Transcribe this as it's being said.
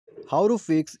How to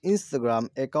fix Instagram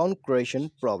account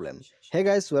creation problem. Hey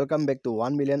guys, welcome back to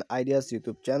 1 million ideas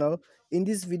YouTube channel. In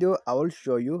this video I will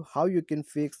show you how you can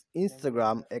fix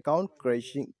Instagram account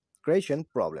creation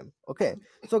problem. Okay,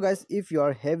 so guys, if you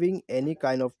are having any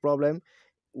kind of problem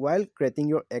while creating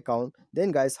your account,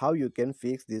 then guys, how you can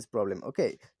fix this problem.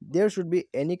 Okay, there should be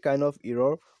any kind of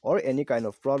error or any kind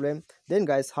of problem, then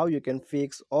guys, how you can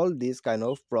fix all these kind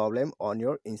of problem on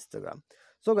your Instagram.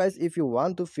 So guys, if you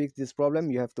want to fix this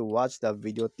problem, you have to watch the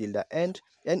video till the end.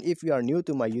 And if you are new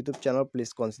to my YouTube channel,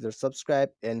 please consider subscribe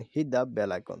and hit the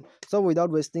bell icon. So without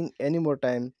wasting any more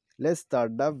time, let's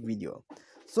start the video.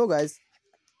 So guys,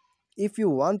 if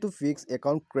you want to fix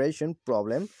account creation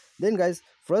problem, then guys,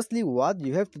 firstly what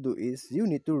you have to do is you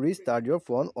need to restart your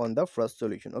phone on the first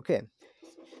solution. Okay,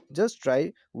 just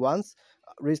try once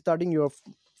restarting your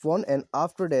phone, and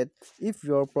after that, if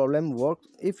your problem works,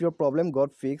 if your problem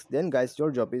got fixed, then guys,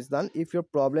 your job is done. If your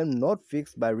problem not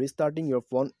fixed by restarting your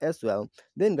phone as well,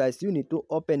 then guys, you need to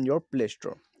open your Play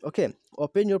Store. Okay,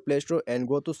 open your Play Store and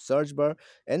go to search bar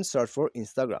and search for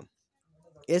Instagram.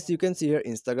 As you can see here,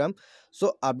 Instagram,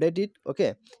 so update it.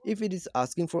 Okay, if it is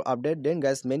asking for update, then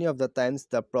guys, many of the times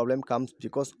the problem comes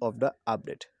because of the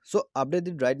update. So update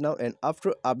it right now, and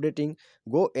after updating,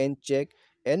 go and check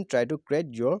and try to create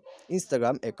your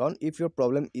Instagram account. If your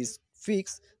problem is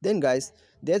fixed, then guys,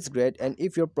 that's great. And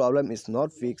if your problem is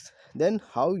not fixed, then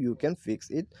how you can fix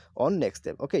it on next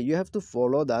step. Okay, you have to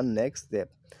follow the next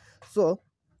step. So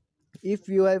if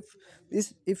you have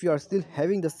this, if you are still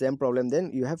having the same problem, then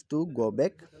you have to go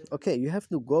back. Okay, you have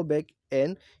to go back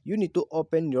and you need to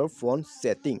open your phone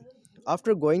setting.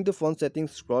 After going to phone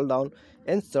settings, scroll down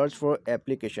and search for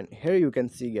application. Here you can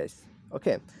see guys.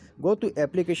 Okay, go to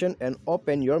application and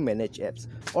open your manage apps,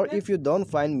 or if you don't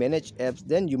find manage apps,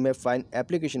 then you may find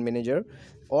application manager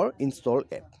or install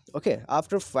app. Okay,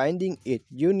 after finding it,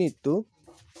 you need to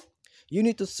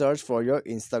search for your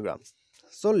Instagram.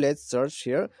 So let's search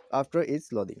here after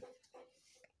it's loading.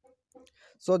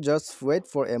 So just wait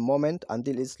for a moment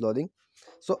until it's loading.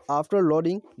 So after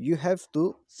loading, you have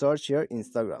to search here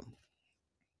Instagram.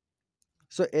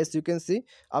 So as you can see,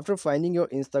 after finding your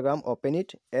Instagram, open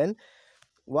it, and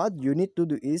what you need to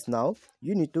do is now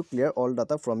you need to clear all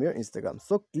data from your Instagram.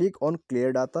 So click on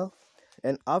clear data,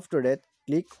 and after that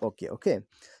click OK. Okay,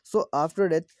 so after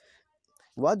that,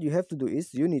 what you have to do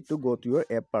is you need to go to your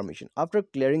app permission. After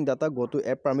clearing data, go to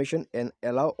app permission and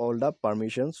allow all the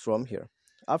permissions from here.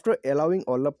 After allowing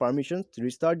all the permissions,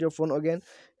 restart your phone again,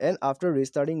 and after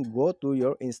restarting, go to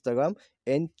your Instagram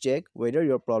and check whether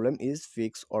your problem is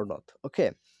fixed or not.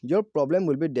 Okay, your problem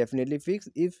will be definitely fixed.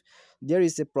 If there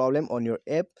is a problem on your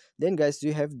app, then guys,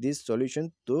 you have this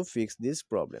solution to fix this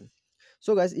problem.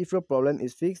 So guys, if your problem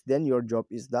is fixed, then your job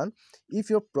is done.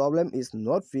 If your problem is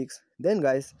not fixed, then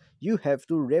guys, you have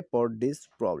to report this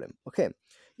problem. Okay,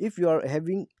 if you are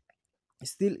having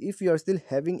still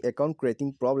having account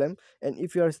creating problem, and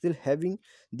if you are still having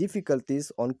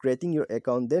difficulties on creating your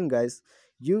account, then guys,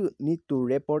 you need to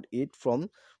report it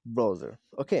from browser.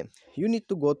 Okay, you need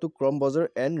to go to Chrome browser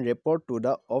and report to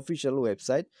the official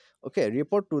website. Okay,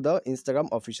 report to the Instagram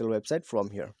official website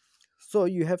from here. So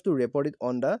you have to report it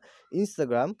on the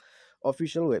Instagram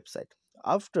official website.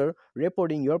 After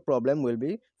reporting, your problem will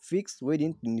be fixed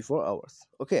within 24 hours.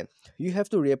 Okay, you have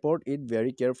to report it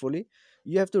very carefully,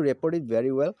 you have to report it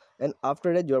very well, and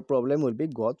after that your problem will be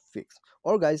got fixed.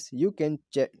 Or guys, you can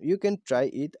check, you can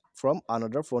try it from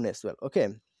another phone as well. Okay,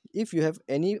 if you have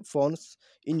any phones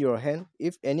in your hand,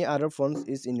 if any other phones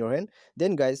is in your hand,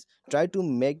 then guys, try to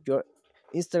make your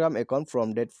Instagram account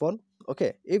from that phone.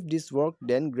 Okay, if this work,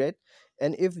 then great,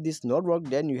 and if this not work,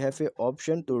 then you have a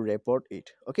option to report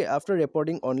it. Okay, after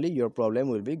reporting only, your problem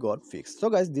will be got fixed. So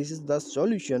guys, this is the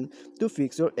solution to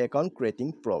fix your account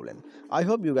creating problem. I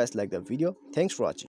hope you guys like the video. Thanks for watching.